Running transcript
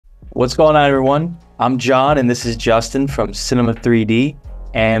What's going on, everyone? I'm John, and this is Justin from Cinema 3D,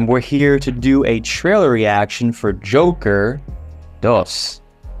 and we're here to do a trailer reaction for Joker, Dos.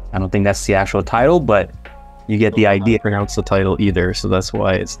 I don't think that's the actual title, but you get the idea. I don't pronounce the title either, so that's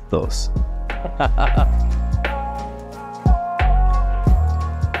why it's Dos.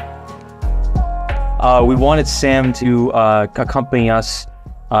 We wanted Sam to accompany us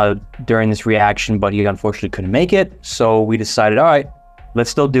during this reaction, but he unfortunately couldn't make it, so we decided, all right, let's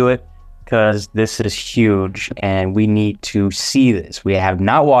still do it, because this is huge and we need to see this. We have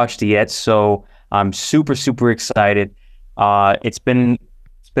not watched it yet, so I'm super excited. It's been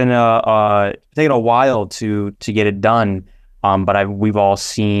taking a while to get it done, but we've all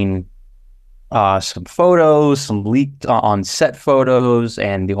seen some photos, some leaked on set photos,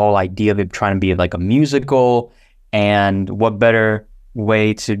 and the whole idea of it trying to be like a musical. And what better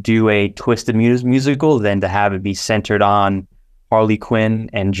way to do a twisted musical than to have it be centered on Harley Quinn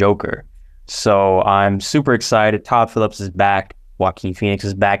and Joker. So I'm super excited. Todd Phillips is back. Joaquin Phoenix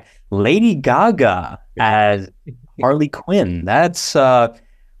is back. Lady Gaga as Harley Quinn. That's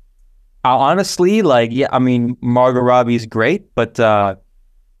honestly, like, yeah, I mean, Margot Robbie is great, but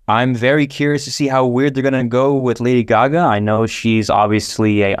I'm very curious to see how weird they're gonna go with Lady Gaga. I know she's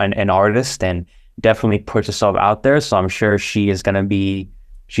obviously an artist and definitely puts herself out there, so I'm sure she's gonna be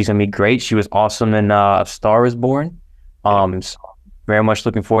great. She was awesome in A Star Is Born. So very much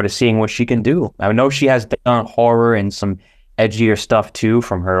looking forward to seeing what she can do. I know she has done horror and some edgier stuff too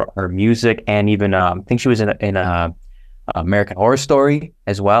from her music, and even I think she was in a American Horror Story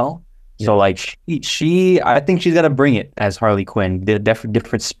as well. Yeah. So like I think she's gonna bring it as Harley Quinn. Did a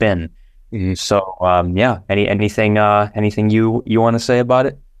different spin. Mm-hmm. So yeah. Anything you want to say about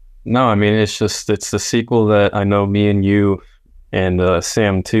it? No, I mean, it's the sequel that I know me and you and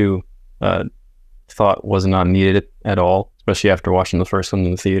Sam too thought was not needed at all, especially after watching the first one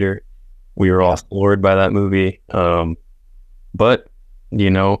in the theater. We were all floored by that movie. But, you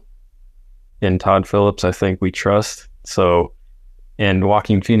know, in Todd Phillips, I think we trust. So, and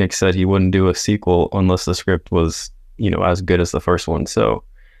Joaquin Phoenix said he wouldn't do a sequel unless the script was, you know, as good as the first one. So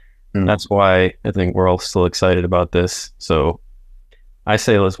that's why I think we're all still excited about this. So I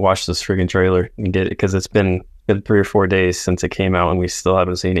say let's watch this friggin' trailer and get it, because it's been 3 or 4 days since it came out and we still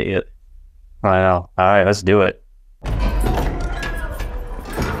haven't seen it yet. I know. All right, let's do it. Let's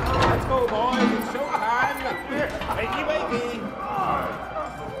go, boys. It's showtime. Wakey.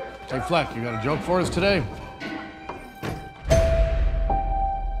 Hey, Fleck, you got a joke for us today?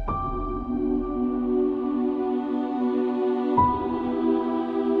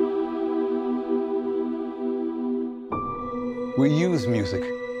 We use music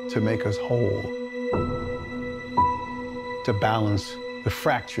to make us whole, to balance the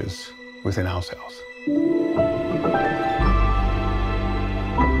fractures within ourselves.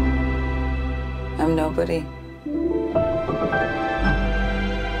 I'm nobody.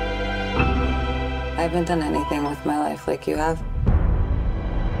 I haven't done anything with my life like you have.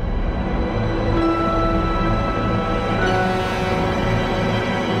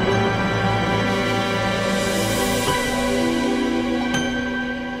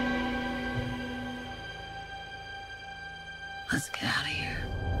 Let's get out of here.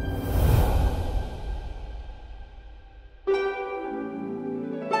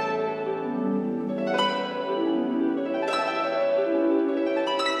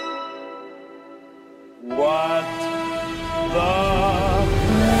 What the world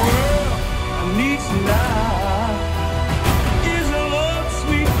needs now is a love,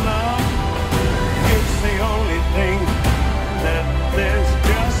 sweet love. It's the only thing that there's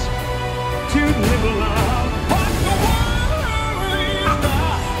just too little of. What the world needs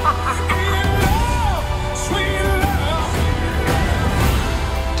now is love, sweet love.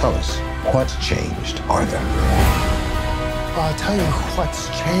 Tell us, what's changed? Are there? I'll tell you what's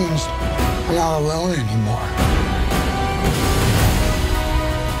changed. I'm not alone anymore.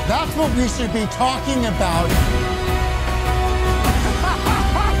 That's what we should be talking about.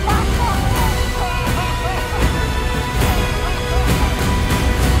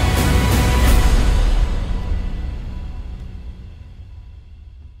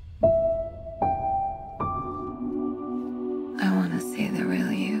 I want to see the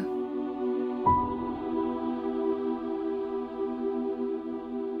real you.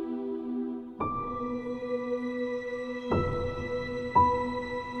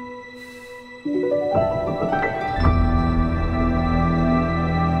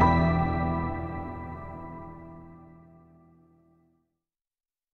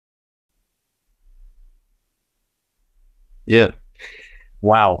 Yeah.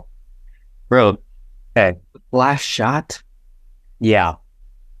 Wow. Bro, Okay. last shot? Yeah.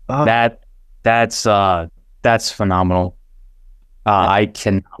 That's phenomenal. I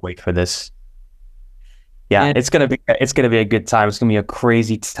cannot wait for this. Yeah, And- it's gonna be a good time. It's gonna be a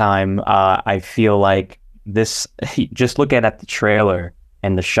crazy time. I feel like this. Just looking at the trailer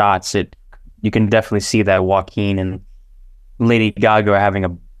and the shots, you can definitely see that Joaquin and Lady Gaga are having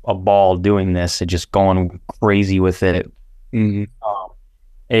a ball doing this and just going crazy with it. Mhm.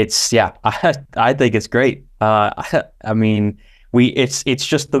 I think it's great. I mean, it's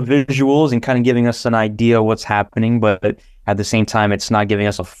just the visuals and kind of giving us an idea of what's happening, but at the same time, it's not giving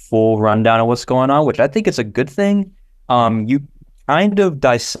us a full rundown of what's going on, which I think is a good thing. You kind of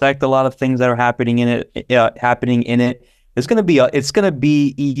dissect a lot of things that are happening in it. It's gonna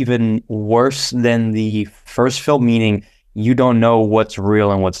be even worse than the first film, meaning you don't know what's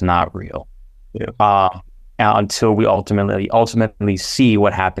real and what's not real. Yeah. Until we ultimately see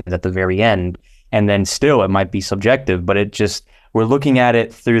what happens at the very end, and then still it might be subjective, but we're looking at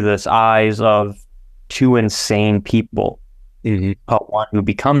it through this eyes of two insane people. Mhm. One who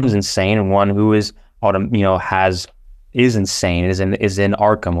becomes insane and one who is insane, is in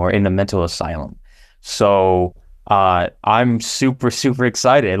Arkham or in the mental asylum. So I'm super super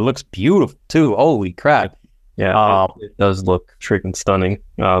excited. It looks beautiful too. Holy crap! Yeah, it does look freaking stunning.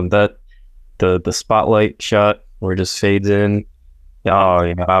 That the spotlight shot where it just fades in. Oh,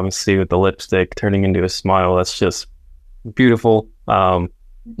 yeah, obviously with the lipstick turning into a smile, that's just beautiful.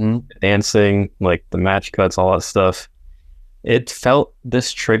 Dancing, like the match cuts, all that stuff. It felt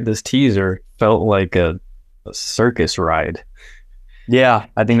this teaser felt like a circus ride. Yeah,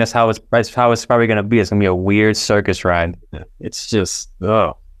 I think that's how it's probably going to be. It's going to be a weird circus ride. It's just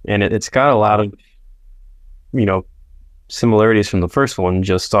and it's got a lot of similarities from the first one,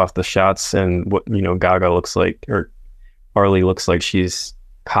 just off the shots and what Gaga looks like, or Harley looks like she's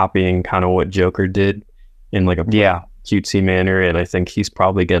copying kind of what Joker did in like a cutesy manner, and I think he's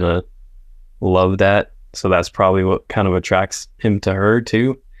probably gonna love that. So that's probably what kind of attracts him to her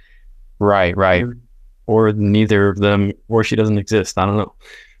too. Right. Or neither of them, or she doesn't exist. I don't know.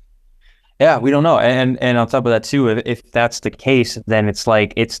 Yeah, we don't know. And on top of that too, if that's the case, then it's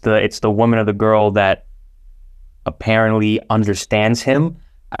like it's the woman or the girl that apparently understands him,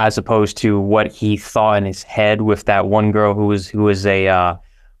 as opposed to what he thought in his head with that one girl who was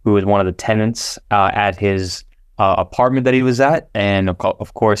one of the tenants at his apartment that he was at, and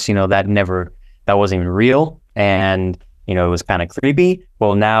of course that wasn't even real, and it was kind of creepy.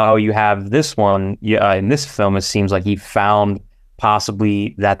 Well, now you have this one. In this film, it seems like he found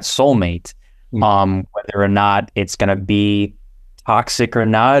possibly that soulmate. Whether or not it's going to be toxic or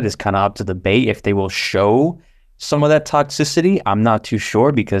not is kind of up to debate. If they will show some of that toxicity, I'm not too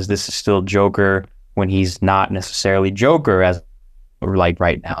sure, because this is still Joker when he's not necessarily Joker as like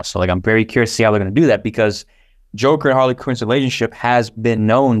right now. So like I'm very curious to see how they're going to do that, because Joker and Harley Quinn's relationship has been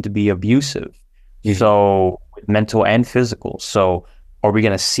known to be abusive, so mental and physical. So are we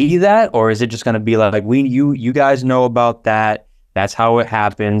going to see that, or is it just going to be like you guys know about that? That's how it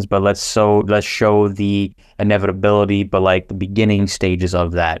happens, but let's show the inevitability, but like the beginning stages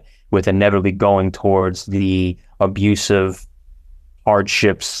of that, with inevitably going towards the abusive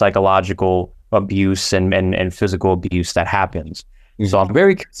hardships, psychological abuse and physical abuse that happens. So I'm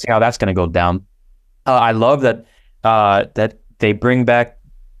very curious to see how that's going to go down. I love that that they bring back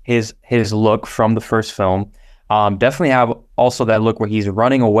his look from the first film. Definitely have also that look where he's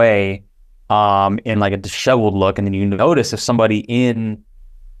running away in like a disheveled look, and then you notice if somebody in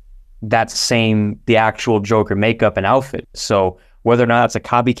the actual Joker makeup and outfit. So whether or not it's a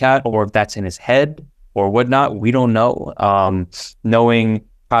copycat or if that's in his head or whatnot, we don't know. Knowing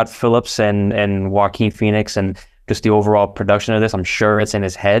Todd Phillips and Joaquin Phoenix and just the overall production of this, I'm sure it's in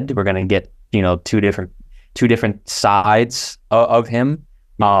his head. We're gonna get two different sides of him.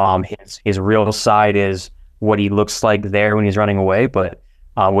 His real side is what he looks like there when he's running away, but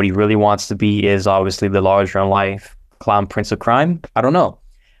what he really wants to be is obviously the larger-than-life clown prince of crime. I don't know,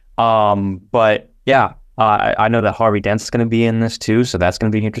 but yeah, I know that Harvey Dent's going to be in this too, so that's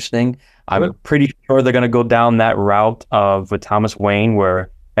going to be interesting. I'm pretty sure they're going to go down that route with Thomas Wayne,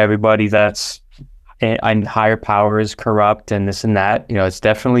 where everybody that's in higher power is corrupt and this and that. It's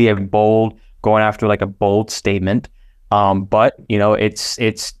definitely going after like a bold statement. But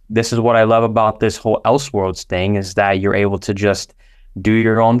this is what I love about this whole Elseworlds thing, is that you're able to just do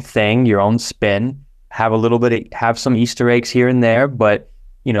your own thing, your own spin, have some Easter eggs here and there, but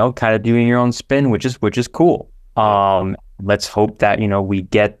kind of doing your own spin, which is cool. Let's hope that we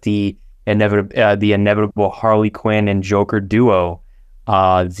get the inevitable Harley Quinn and Joker duo,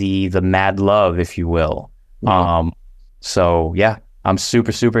 the mad love, if you will. So yeah, I'm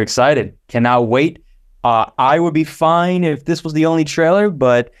super super excited. Cannot wait I would be fine if this was the only trailer,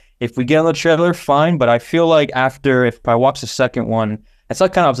 but if we get on the trailer, fine. But I feel like if I watch the second one, it's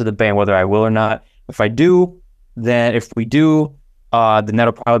not kind of up to the band whether I will or not. If we do, then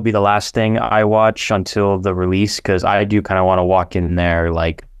that'll probably be the last thing I watch until the release, because I do kind of want to walk in there,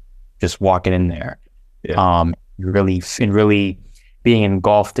 like just walking in there, really being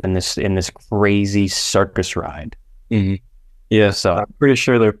engulfed in this crazy circus ride. Mm-hmm. Yeah, so I'm pretty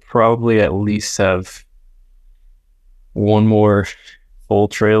sure they'll probably at least have one more full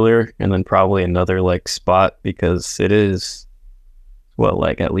trailer and then probably another like spot, because it is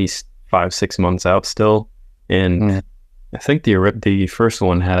like at least 5-6 months out still, and I think the first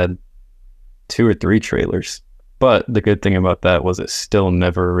one had 2 or 3 trailers. But the good thing about that was it still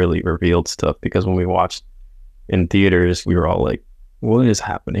never really revealed stuff, because when we watched in theaters, we were all like, what is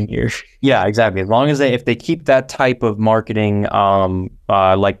happening here? Yeah, exactly. As long as if they keep that type of marketing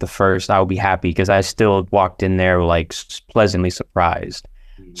like the first, I'll be happy, because I still walked in there like pleasantly surprised.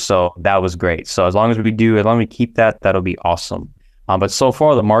 So that was great. So as long as we keep that, that'll be awesome. But so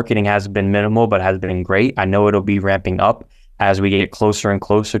far the marketing has been minimal, but has been great. I know it'll be ramping up as we get closer and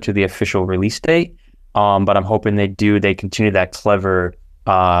closer to the official release date. But I'm hoping they continue that clever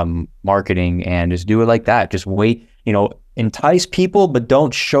marketing and just do it like that. Just wait, entice people, but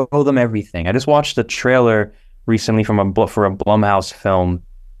don't show them everything. I just watched the trailer recently for a Blumhouse film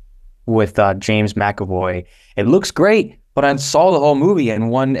with James McAvoy. It looks great, but I saw the whole movie,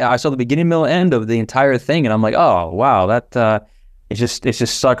 and I saw the beginning, middle, end of the entire thing, and I'm like, oh wow, that it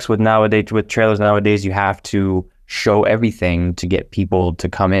just sucks with trailers nowadays. You have to show everything to get people to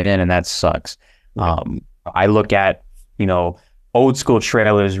come in, and that sucks. I look at, old school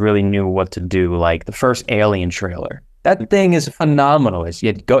trailers really knew what to do. Like the first Alien trailer, that thing is phenomenal.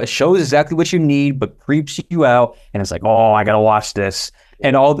 It shows exactly what you need, but creeps you out, and it's like, oh, I gotta watch this.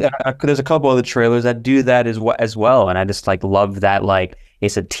 And there's a couple other trailers that do that as well, and I just like love that. Like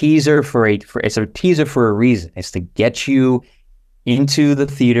it's a teaser for a reason. It's to get you into the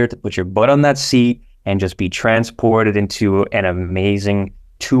theater, to put your butt on that seat, and just be transported into an amazing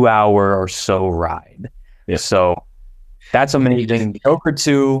 2-hour or so ride. Yeah. So that's amazing. Joker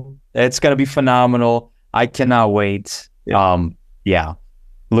 2, it's gonna be phenomenal. I cannot wait. Yeah.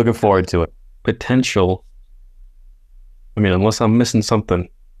 Looking forward to it. Potential. I mean, unless I'm missing something,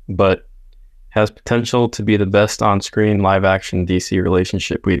 but has potential to be the best on-screen live-action DC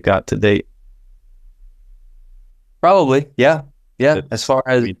relationship we've got to date. Probably, yeah. As far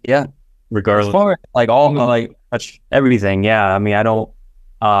as regardless, as far as everything. Yeah, I mean, I don't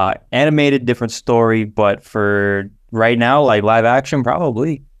animated, different story, but for right now, like live action,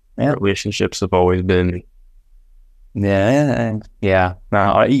 probably. Yeah. Relationships have always been. Yeah.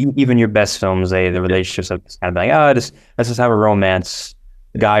 No, even your best films, the relationships have kind of been like, let's just have a romance,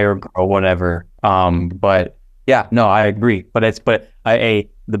 guy or girl, whatever. But yeah, no, I agree. But the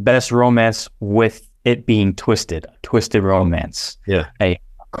best romance with it being twisted romance. Yeah, a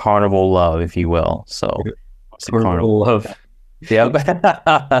carnival love, if you will. So carnival love. Yeah,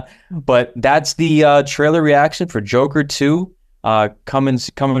 but that's the trailer reaction for Joker 2.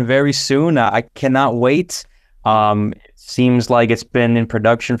 Coming very soon. I cannot wait. It seems like it's been in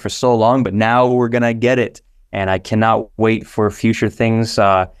production for so long, but now we're gonna get it, and I cannot wait for future things.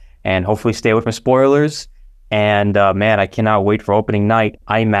 And hopefully stay away from spoilers. And man, I cannot wait for opening night.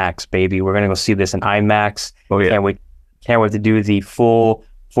 IMAX, baby. We're gonna go see this in IMAX. Oh yeah. Can't wait to do the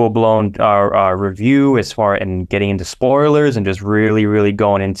full-blown review and getting into spoilers and just really, really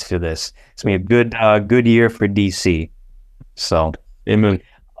going into this. It's gonna be a good year for DC. So, amen.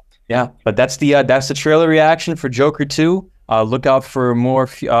 Yeah, but that's the trailer reaction for Joker 2. Look out for more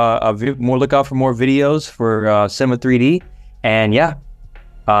videos for Cinema 3D, and yeah,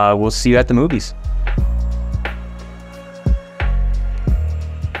 we'll see you at the movies.